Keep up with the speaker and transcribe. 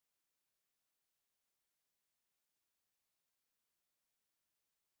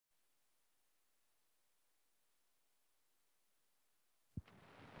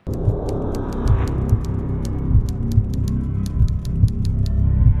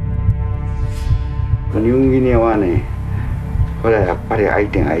ニューギニアはね、これはやっぱり相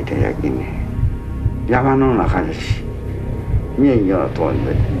手やけんね、山の中ですし、見えんようなところで。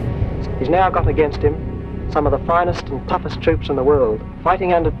He's now got against him some of the finest and toughest troops in the world,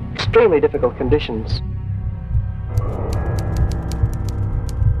 fighting under extremely difficult conditions.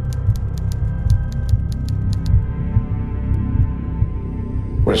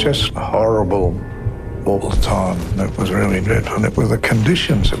 It was just horrible all the time. It was really dreadful. And it was the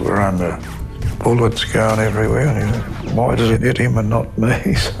conditions that were under. Bullets going everywhere. And why does it hit him and not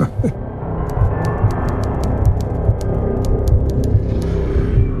me?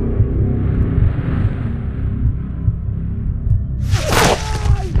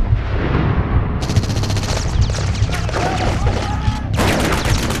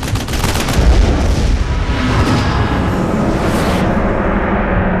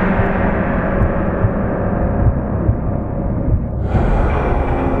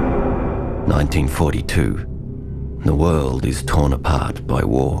 1942. The world is torn apart by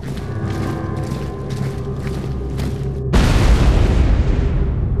war.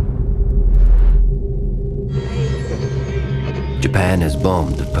 Japan has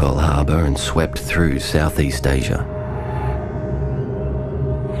bombed Pearl Harbor and swept through Southeast Asia.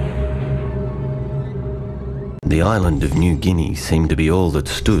 The island of New Guinea seemed to be all that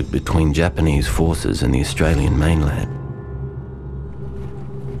stood between Japanese forces and the Australian mainland.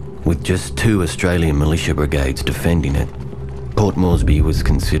 With just 2 Australian militia brigades defending it, Port Moresby was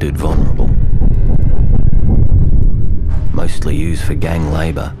considered vulnerable. Mostly used for gang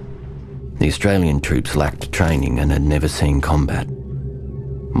labour, the Australian troops lacked training and had never seen combat.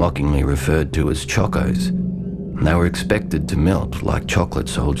 Mockingly referred to as chocos, they were expected to melt like chocolate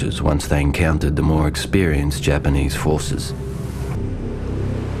soldiers once they encountered the more experienced Japanese forces.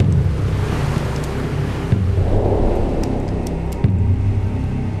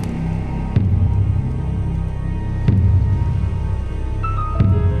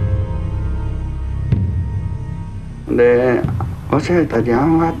で、忘れたに上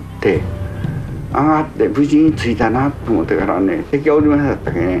がって無事に着いたなと思ってからね、敵はおりませんだっ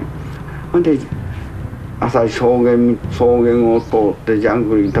たっけね。ほんで浅い草原を通ってジャン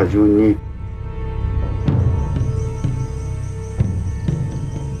グルにいた順に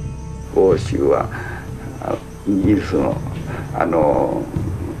欧州はイギリスの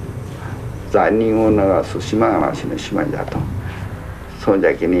残忍を流す島がしの島だと。そのじ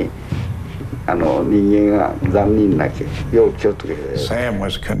ゃけに人間が残忍なけよう気をつけて。Sam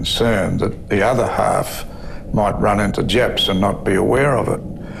was concerned that the other half might run into Japs and not be aware of it.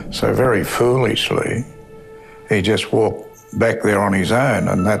 So very foolishly, he just walked back there on his own,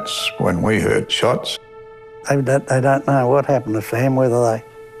 and that's when we heard shots. They don't know what happened to Sam, whether they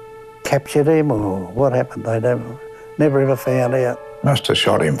captured him or what happened. They never ever found out. Must have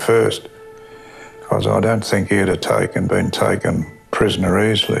shot him first, because I don't think he'd have been taken prisoner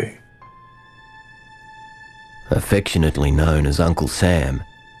easily. Affectionately known as Uncle Sam,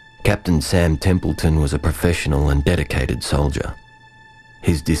 Captain Sam Templeton was a professional and dedicated soldier.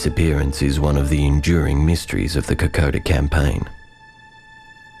 His disappearance is one of the enduring mysteries of the Kokoda campaign.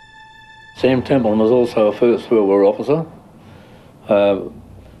 Sam Templeton was also a First World War officer.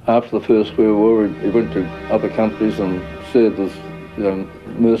 After the First World War, he went to other countries and served as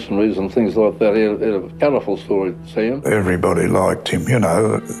mercenaries and things like that. He had a colourful story, Sam. Everybody liked him, you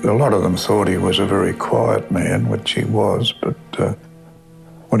know. A lot of them thought he was a very quiet man, which he was, but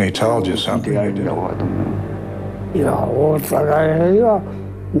when he told you something, he did. いや、大阪へは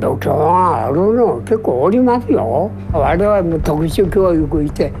独特があるの結構おりますよ。我々も特殊教育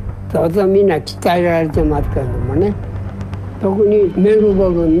して、当然みんな鍛えられてますけれどもね。特にメルボ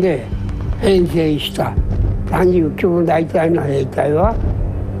ルンで編成した39大隊の兵隊は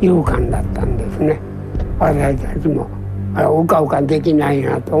勇敢だったんですね。私たちもうかうかできない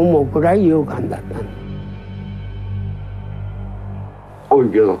なと思うくらい勇敢だったんです。多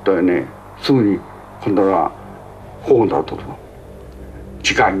い病だったよね。すぐに今度はホーンだと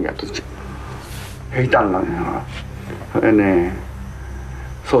近いんやと平坦なんや。それね、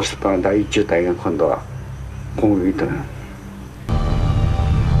そうしたら第一中隊が今度は攻撃と。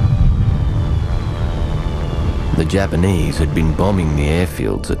The Japanese had been bombing the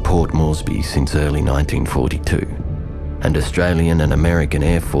airfields at Port Moresby since early 1942, and Australian and American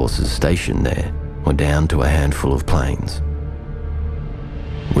air forces stationed there were down to a handful of planes.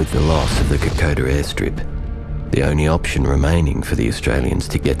 With the loss of the Kokoda airstrip, the only option remaining for the Australians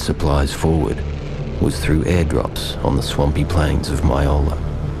to get supplies forward was through airdrops on the swampy plains of Myola.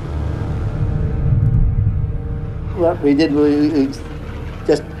 What we did was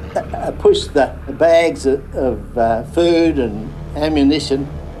just pushed the bags of food and ammunition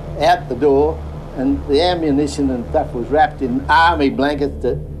out the door and the ammunition and stuff was wrapped in army blankets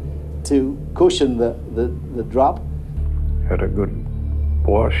to cushion the drop. Had a good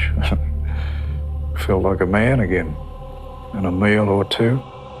wash. Felt like a man again, and a meal or two.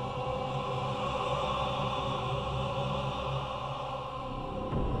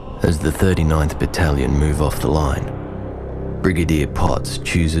 As the 39th Battalion move off the line, Brigadier Potts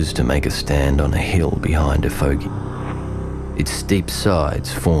chooses to make a stand on a hill behind a fogey. Its steep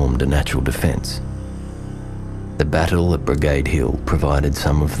sides formed a natural defence. The battle at Brigade Hill provided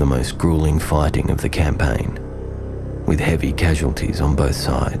some of the most gruelling fighting of the campaign, with heavy casualties on both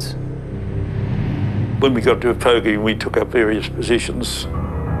sides. When we got to a fogey, we took up various positions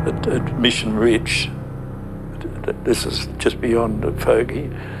at Mission Ridge. This is just beyond the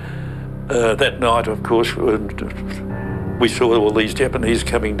fogey. That night, of course, we saw all these Japanese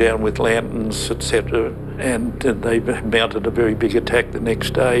coming down with lanterns, etc., and they mounted a very big attack the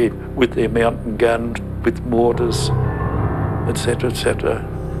next day with their mountain gun, with mortars, etc., etc.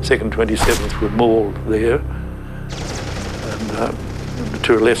 2nd 27th were mauled there, and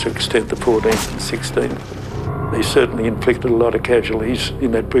to a lesser extent the 14th and 16th. They certainly inflicted a lot of casualties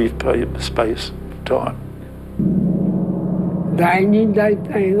in that brief space of time. 第二大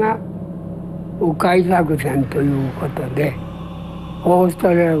隊が迂回作戦ということで、オースト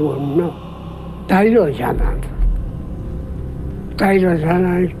ラリア軍の大量遮断です。大量遮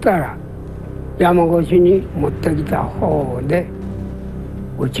断したら山越しに持ってきた砲で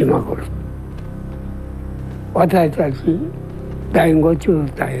撃ちまくる。私たち第5中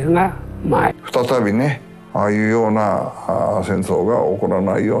隊が前。再びね、ああいうような戦争が起こら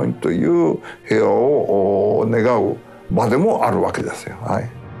ないようにという平和を願う場でもあるわけですよ。はい。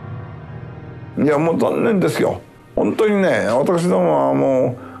いやもう残念ですよ。本当にね、私どもはも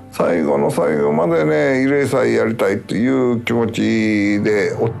う最後の最後までね、慰霊祭やりたいという気持ち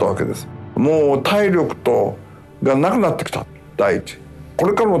でおったわけです。もう体力がなくなってきた、第一。こ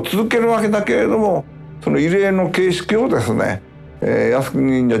れからも続けるわけだけれども、その慰霊の形式をですね、靖国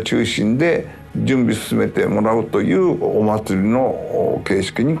忍者中心で準備進めてもらうというお祭りの形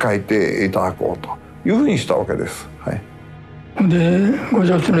式に変えていただこうというふうにしたわけです。はい。で、ご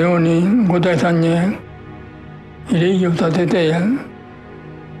承知のように5対3に慰霊碑を建てて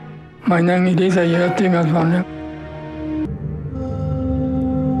毎年慰霊祭やっていますわね。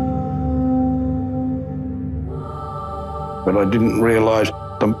But I didn't realise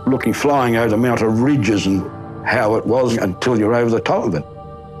flying over the amount of ridges and how it was until you're over the top of it.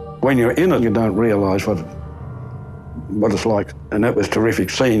 When you're in it, you don't realise what it's like. And that was terrific,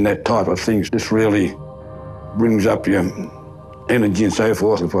 seeing that type of things. This really brings up your energy and so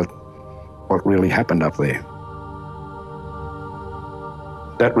forth of what really happened up there.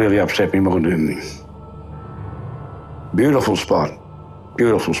 That really upset me more than anything. Beautiful spot,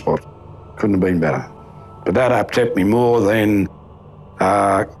 beautiful spot. Couldn't have been better. But that upset me more than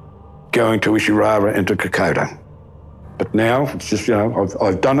going to Ishirara and to Kokoda. But now, it's just, you know,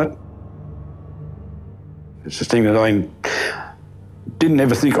 I've done it. It's a thing that I didn't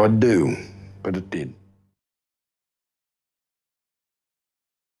ever think I'd do, but it did.